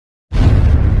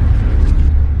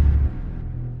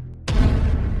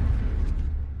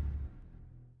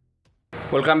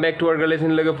Welcome back to our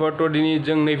relation logofor to dini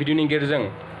जों नै भिडियोनि गेजेरजों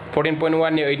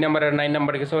 14.1 नि 8 नम्बर आरो 9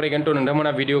 नम्बरखौ सावरायगोन थ'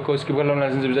 नोंथांमोना भिडियोखौ स्किप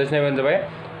खालामनानै जोबजासिम नायबानो जाबाय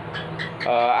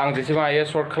आं जेसेबां हायो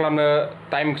सर्ट खालामनो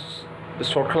टाइम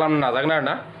सर्ट खालामनो नाजागोन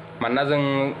आरोना मानोना जों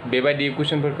बेबायदि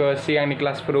कुइसनफोरखौ सिगांनि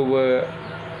क्लासफोरावबो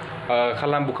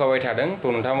खालामबोखाबाय थादों थ'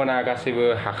 नोंथांमोना गासैबो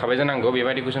हाखाबाय जानांगौ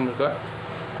बेबायदि कुइसनफोरखौ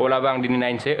अब्लाबो आं दिनै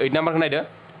नायनोसै 8 नम्बरखौ नायदो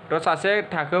थ' सासे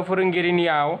थाखो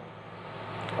फोरोंगिरिनियाव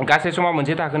गासै समाव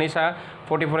मोनसे थाखोनि सा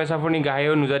 40 फरायसाफोरनि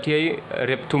गाहायाव नुजाथियै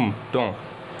रेबथुम दं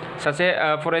सासे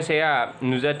फरायसाया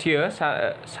नुजाथियो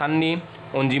साननि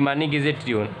अनजिमानि गेजेरथि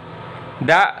दिहुन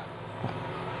दा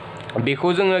बेखौ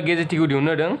जोङो गेजेरथिखौ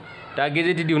दिहुननो होदों दा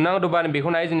गेजेरथि दिहुननांगौबा बेखौ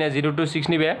नाय जोंनिया 0 to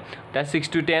 6 नि बे दा 6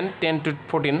 to 10 10 to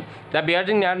 14 दा बेयाव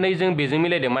जोंनिया नै जों बेजों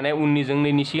मिलायदों माने उननिजों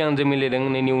नैनि सिगांजों मिलायदों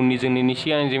नैनि उननिजों नैनि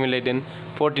सिगांजों मिलायदों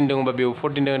 14 दङबा बेयाव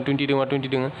 14 दङ 20 दङबा 20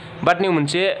 दङ बाट नै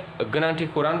मोनसे गोनांथि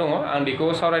खौरां दङ आं बेखौ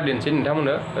सावरायदेनसै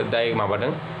नोंथांमोननो दाय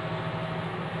माबादों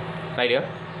नायदो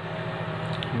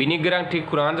बिनि गोनांथि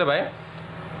खौराङानो जाबाय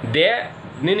दे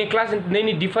नैनि क्लास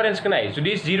नैनि डिफारेन्सखौ नाय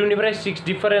जुदि 0 निफ्राय 6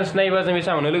 डिफारेन्स नायोबा जों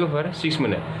बेसेबां मोनो लोगोफोर 6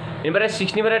 मोनो बेनिफ्राय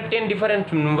 6 निफ्राय 10 डिफारेन्स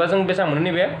मोनोबा जों बेसेबां मोनो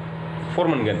नैबे 4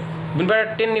 मोनगोन बेनिफ्राय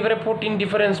 10 निफ्राय 14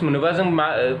 डिफारेन्स मोनोबा जों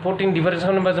 14 डिफारेन्स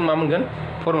खालामोबा जों मा मोनगोन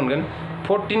 4 मोनगोन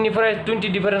 14 निफ्राय 20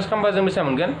 डिफारेन्स खालामबा जों बेसेबां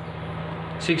मोनगोन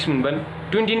 6 मोनगोन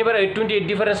 20 निफ्राय 28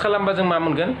 डिफारेन्स खालामबा जों मा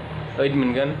मोनगोन 8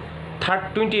 मोनगोन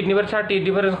 28 निफ्राय 38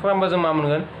 डिफारेन्स खालामबा जों मा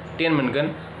मोनगोन 10 मोनगोन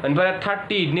ओमफ्राय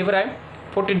 38 निफ्राय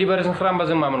 40 डिफारेन्स खालामबा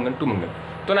जों मा मोनगोन 2 मोनगोन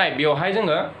थ' नाय बेवहाय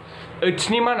जोङो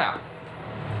 8 नि माना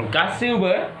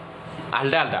गासैबो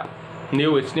आलदा आलदा new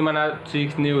 8 नि माना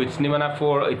 6 new 8 नि माना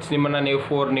 4 8 नि माना new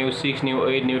 4 new 6 new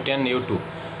 8 new 10 new 2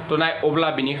 थ' नाय अब्ला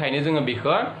बेनिखायनो जोङो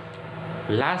बेखौ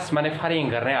लास्ट माने फारि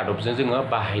एंगारनाय आदबजों जोङो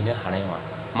बाहायनो हानाय नङा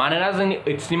मानोना जोंनि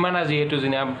 8 नि माना जिहेतु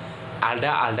जोंनिया आलदा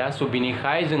आलदा स'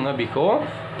 बिनिखाय जोङो बेखौ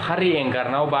फारि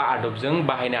एंगारनायाव बा आदबजों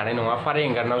बाहायनो हानाय नङा फारि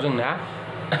एंगारनायाव जोंना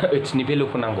 8 नि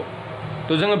भेलुखौ नांगौ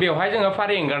थ' जोङो बेवहाय जोङो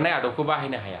फारि एंगारनाय आदबखौ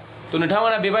बाहायनो हाया थ'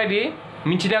 नोंथांमोना बेबायदि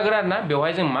मिथिनांगोन आरोना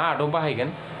बेवहाय जों मा आदब बाहायगोन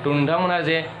थ' नोंथांमोना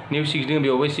जे निउ 6 दङ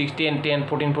बेवहाय 6 10 10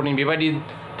 14 14 बेबायदि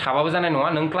थाबाबो जानाय नङा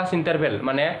नों क्लास इन्टारभेल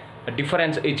माने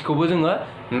डिफारेन्स 8 खौबो जोङो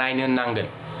नायनो नांगोन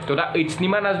थ' दा 8 नि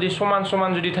माना जुदि समान समान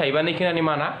जुदि थायोबा नैखिनानि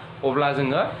माना अब्ला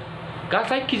जोङो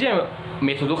जायखिजाया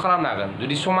मेथडआव खालामनो हागोन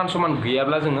जुदि समान समान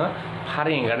गैयाब्ला जोङो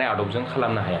फारि एंगारनाय आदबजों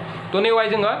खालामनो हाया थ' नेवहाय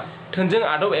जोङो थोंजों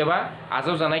आदब एबा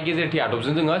आजावजानाय गेजेरथि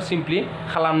आदबजों जोङो सिम्पलि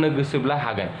खालामनो गोसोब्ला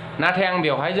हागोन नाथाय आं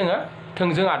बेवहाय जोङो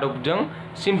थोंजों आदबजों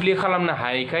सिम्पलि खालामनो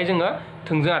हायैखाय जोङो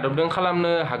थोंजों आदबजों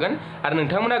खालामनो हागोन आरो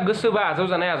नोंथांमोना गोसोबा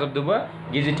आजावजानाय आदबजोंबो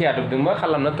गेजेरथि आदबजोंबो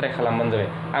खालामनो ट्राइ खालामबानो जाबाय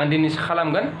आं दिनै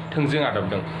खालामगोन थोंजों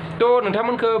आदबजों थ'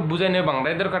 नोंथांमोनखौ बुजायनो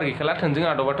बांद्राय दरकार गैखाला थोंजों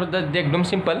आदबाथ' एकदम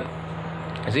सिम्पल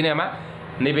जोंनिया मा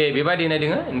नैबे बेबायदि होनाय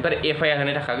दोङो ओमफ्राय एफ आइ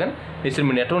होनाय थाखागोन नोंसोर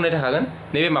मोननायाथ' होनाय थाखागोन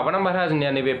नैबे माबा नाम्बार जोंनिया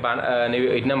नैबे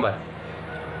 8 नाम्बार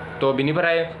थ'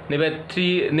 बिनिफ्राय नैबे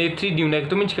 3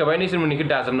 दिहुननायखौथ' मिथिखाबाय नोंसोर मोननैखौ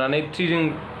दाजाबनानै 3 जों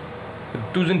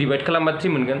 2 जों डिभाइड खालामबा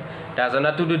 3 मोनगोन दाजाबना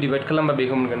 2 जों डिभाइड खालामबा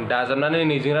बेखौ मोनगोन दाजाबनानै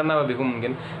 2 जों रानबा बेखौ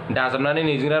मोनगोन दाजाबनानै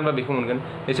 2 जों रानबा बेखौ मोनगोन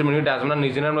नोंसोर मोननैखौ दाजाबना 2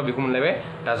 जों रानबा बेखौ मोनलायबाय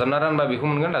दाजाबना रानबा बेखौ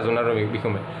मोनगोन दाजाबना रानबा बेखौ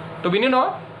मोनबाय थ' बिनि उनाव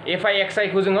एफ आइ एक्स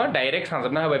आइखौ जोङो डाइरेक्ट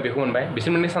सानजाबना होबाय बेखौ मोनबाय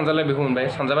बिसोर मोननै सानजालाय बेखौ मोनबाय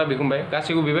सानजाबा बेखौ मोनबाय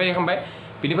गासैखौबो बेबायदि खालामबाय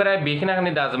बिनिफ्राय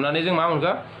बेखिनिखौ दाजाबनानै जों मा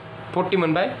मोनखो 40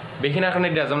 मोनबाय बेखिनिखौ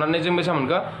दाजाबनानै जों बेसेबां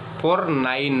मोनखो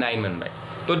 499 मोनबाय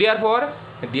थ'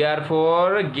 देयारफर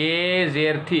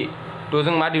गेजेरथि थ'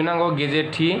 जों मा दिहुननांगौ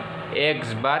गेजेरथि एक्स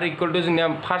बार इकुवेल टु जोंनिया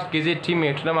फार्स्ट गेजेरथि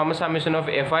मेथडआ मामोन summation of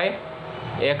F I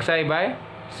X I bye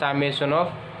summation of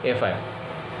F I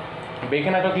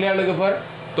बेखिनियाथ' clear लोगोफोर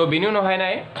थ' बिनि उनावहाय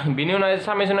नाय बिनि उनाव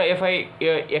summation of F I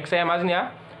X I मा जोंनिया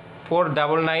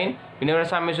 499 बिनिफ्राय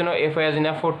सामेसन अफ एफ आइ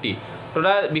जोंनिया 40 थ'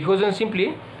 दा बेखौ जों सिम्पलि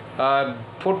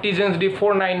 40 जों जुदि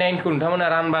 499 खौ नोंथांमोना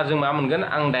रानबा जों मा मोनगोन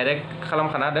आं डाइरेक्ट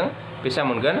खालामखाना होदों बेसेबां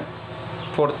मोनगोन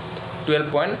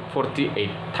 12.48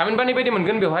 थामहिनबा बायदि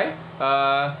मोनगोन बेवहाय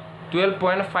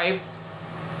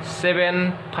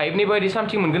 12.575 नि बायदि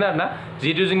सामथिं मोनगोन आरोना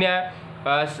जिहेतु जोंनिया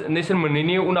नोंसोर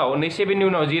मोननैनि उनाव 7 नि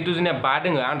उनाव जिहेतु जोंनिया 5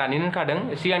 दङ आं दानि होनखादों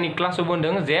सिगांनि क्लासावबो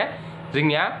होनदों जे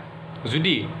जोंनिया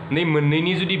जुदि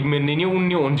मोननैनि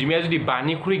उननि अनजिमाया जुदि 5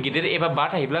 निख्रुइ गेदेर एबा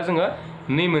 5 थायोब्ला जोङो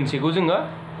मोनसेखौ जोङो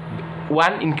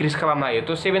 1 इनक्रिज खालामनो हायो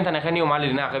थ' 7 थानायखाय मा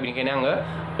लिरनो हायाखै बेनिखायनो आङो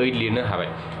 8 लिरनो हाबाय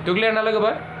थ' क्लियार ना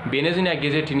लोगोफोर बेनो जोंनिया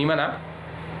गेजेरथिनि माना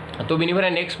थ'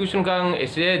 बेनिफ्राय नेक्स्ट कुइसनखौ आं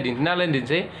एसे दिन्थिना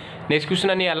दिन्थिसै नेक्स्ट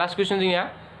कुइसनानिया लास्ट कुइसन जोंनिया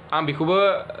आं बेखौबो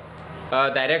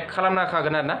डाइरेक्ट खालामनो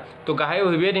हाखागोन आरोना थ' गाहायाव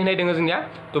बेबायदि होनाय दङ जोंनिया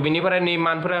थ' बेनिफ्राय नै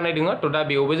मानफोरा होनाय दङ थ' दा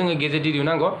बेयावबो जोङो गेजेरथि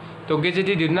दिहुननांगौ थ'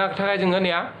 गेजेरथि दिहुननो थाखाय जोङो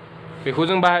नेया बेखौ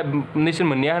जों नोंसोर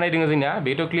मोननैया होनाय दङ जोंनिया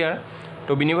बेथ' क्लियार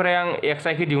थ' बेनिफ्राय आं एक्स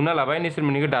आइखौ दिहुनना लाबाय नोंसोर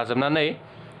मोननैखौ दाजाबनानै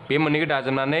बे मोननैखौ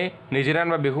दाजाबनानै 20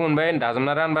 रानबा बेखौ मोनबाय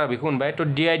दाजाबना रानबा बेखौ मोनबाय थ'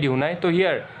 di दिहुननाय थ'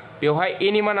 हियार बेवहाय a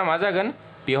नि माना मा जागोन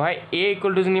बेवहाय a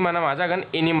इक्वल टु जोंनि माना मा जागोन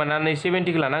a नि माना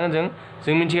 70 खौ लानांगोन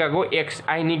जों मिथिखागौ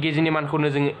xi नि गेजेरनि मानखौनो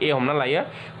जों a हमना लायो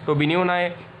थ' बिनि उनाव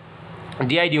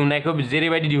di दिहुननायखौ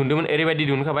जेरैबायदि दिहुनदोंमोन ओरैबायदि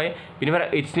दिहुनखाबाय बिनिफ्राय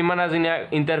h नि माना जोंनिया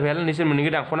इन्टारभेल नोंसोर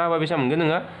मोननैखौ दानख'ना होबा बेसेबां मोनगोन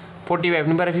नोङो 45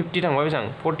 निफ्राय 50 थांबा बेसेबां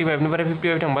 45 निफ्राय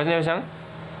 55 थांबा जोंनिया बेसेबां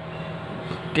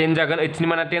 10 जागोन h नि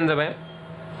माना 10 जाबाय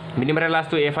बिनिफ्राय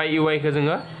लास्टआव fi ui खौ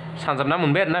जोङो सानजाबना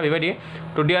मोनबाय आरोना बेबायदि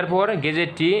थ' देयारफर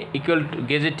gazette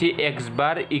t x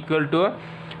bar equal to a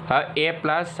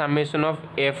pliers summation of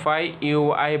fi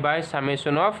ui bye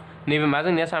summation of नैबे मा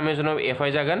जोंनिया सामेसन अफ fi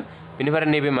जागोन बिनिफ्राय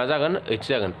नैबे मा जागोन h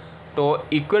जागोन थ'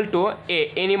 इक्वल टु a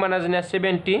नि माना जोंनिया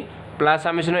 70 प्लास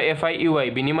सामेसन अफ fi ui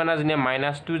बिनि माना जोंनिया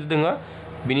 -2 दङ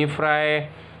बिनिफ्राय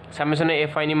सामेसन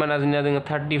अफ fi नि माना जोंनिया दङ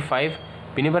 35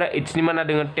 बिनिफ्राय h नि माना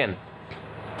दङ 10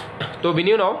 थ'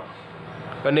 बिनि उनाव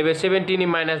नैबे 70 नि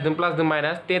माइनास जों प्लास जों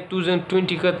माइनास 2 जों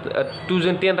 20 खौ 2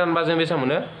 जों 10 रानबा जों बेसेबां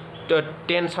मोनो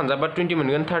 10 सानजाबा 20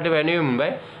 मोनगोन 35 नैबे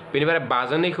मोनबाय बेनिफ्राय 5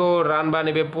 जों 2 खौ रानबा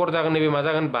नैबे 4 जागोन नैबे मा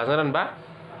जागोन 5 जों रानबा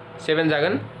 7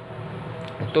 जागोन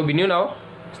थ' बिनि उनाव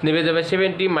नैबे जाबाय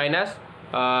 70 माइनास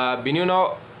बिनि उनाव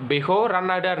बेखौ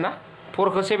रानना होदो आरोना 4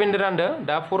 खौ 7 जों रानदो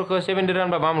दा 4 खौ 7 जों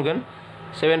रानबा मा मोनगोन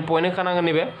 7 पॉइंट होखानांगोन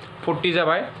नैबे 40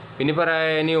 जाबाय बिनिफ्राय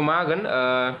नैबे मा होगोन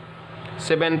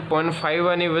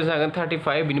 7.5 नैबे जागोन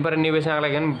 35 बिनिफ्राय नैबे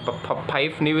जागोन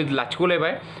 5 नैबे लाथिख'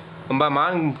 लायबाय होमबा मा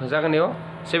जागोन बेयाव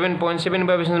 7.7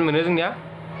 बा बेसेबां मोनो जोंनिया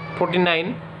 49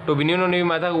 थ' बिनि उनाव नैबे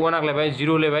मा जागोन 1 आगलायबाय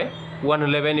 0 होलायबाय 1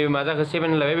 होलायबाय नैबे मा जाखो 7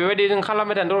 होलायबाय बेबायदि जों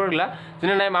खालामबाय थानो दरकार गैला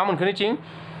जोंना नाय मा मोनखो नैथिं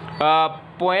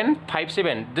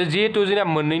 0.57 जिहेतु जोंना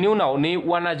मोननैनि उनाव नै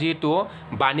 1आ जिहेतु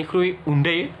 5निख्रुइ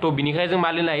उन्दै थ' बिनिखाय जों मा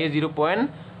लिरनो हायो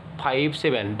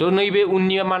 0.57 थ' नैबे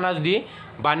उननि माना जुदि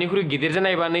 5निख्रुइ गिदिर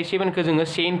जानायबा नै 7 खौ जोङो 1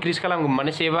 इनक्रिज खालामगोन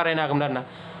माने 1 बारायनो हागोन आरोना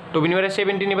थ' बिनिफ्राय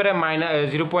 70 निफ्राय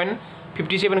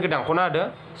 -0.57 खौ दानख'ना होदो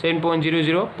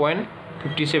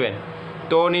 7.00.57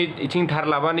 थ' नैथिं धार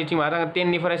लाबा नैथिं मा जागोन 10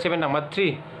 निफ्राय 7 थांबा 3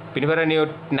 बिनिफ्राय नैयाव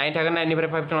 9 थागोन 9 निफ्राय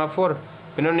 5 थांबा 4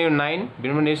 बिनिफ्राय नैयाव 9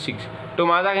 बिनिफ्राय नैयाव 6 थ'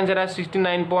 मा जागोन जोंना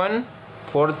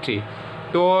 69.43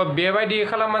 थ' बेबायदि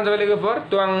खालामबानो जाबाय लोगोफोर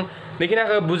थ' आं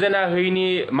नैखिनिखौ बुजायना होयिनि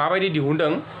माबायदि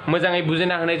दिहुनदों मोजाङै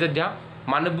बुजायना होनाय जादिया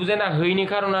मानो बुजायना होयिनि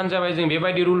खारनानो जाबाय जों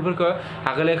बेबायदि रुलफोरखौ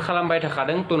आगोलै खालामबाय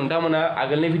थाखादों थ' नोंथांमोना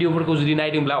आगोलनि भिडिअफोरखौ जुदि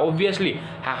नायदोंब्ला अबभियासलि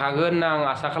हाखागोन होनना आं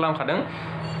आसा खालामखादों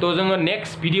थ' जोङो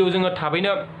नेक्स्ट भिडिअ जोङो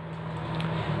थाबैनो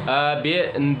बे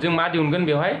जों मा दिहुनगोन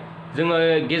बेवहाय जोङो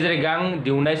गेजेर गां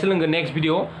दिहुननाय सोलोंगोन नेक्स्ट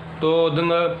भिडिअ थ'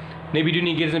 जोङो नै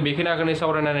भिडिअनि गेजेरजों बेखिनिखौनो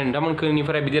सावरायनानै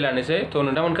नोंथांमोननिफ्राय बिदाय लानोसै थ'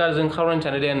 नोंथांमोनखौ जों खावलायनो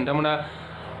सानो दे नोंथांमोना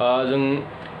जों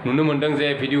नुनो मोनदों जे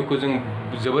भिडिअखौ जों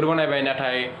जोबोर बनायबाय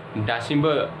नाथाय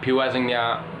दासिमबो भिउआ जोंनिया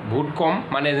बहुत खम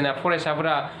माने जोंना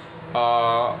फरायसाफोरा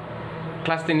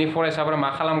क्लास 10 नि फरायसाफोरा मा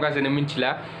खालामगासिनो मिथिला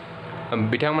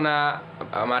बिथांमोना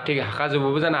माथिं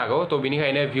हाखाजोबोबो जानो हागौ थ'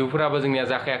 बिनिखायनो भिउफोराबो जोंनिया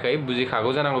जाखायाखै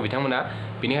बुजिखागौ जानांगौ बिथांमोना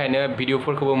बिनिखायनो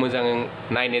भिडिअफोरखौबो मोजाङै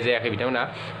नायनाय जायाखै बिथांमोना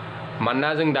मानोना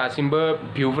जों दासिमबो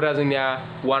भिउफोरा जोंनिया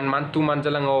 1 मान्थ 2 मान्थ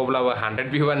जालाङो अब्लाबो 100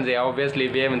 भिउआनो जाया अबभियासलि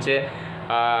बे मोनसे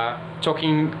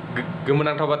शकिं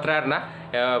गोमोनांथाव बाथ्रा आरोना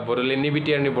बड'लेण्डनि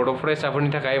बिटिआरनि बड' फरायसाफोरनि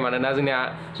थाखाय मानोना जोंनिया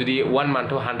जुदि 1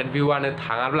 मान्थआव 100 भिउआनो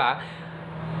थाङाब्ला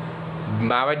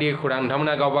माबायदि खौरां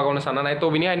नोंथांमोना गावबा गावनो सानना नाय थ'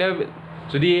 बिनिखायनो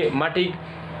जुदि माथिं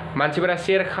मानसिफोरा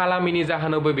शेयार खालामिनि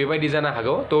जाहोनावबो बेबायदि जानो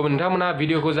हागौ थ' नोंथांमोना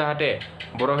भिडिअखौ जाहाथे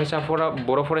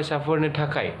बर' फरायसाफोरनि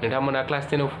थाखाय नोंथांमोना क्लास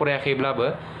 10 आव फरायाखैब्लाबो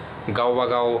गावबा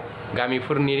गाव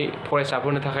गामिफोरनि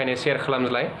फरायसाफोरनि थाखायनो शेयार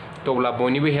खालामज्लाय थ' अब्ला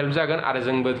बयनिबो हेल्प जागोन आरो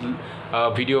जोंबो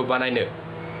भिडिअ बानायनो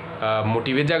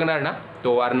मटिभेट जागोन आरोना थ'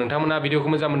 आरो नोंथांमोना भिडिअखौ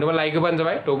मोजां मोनदोंबा लाइक होबानो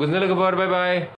जाबाय थ' गोजोननाय लोगोफोर बाय बाय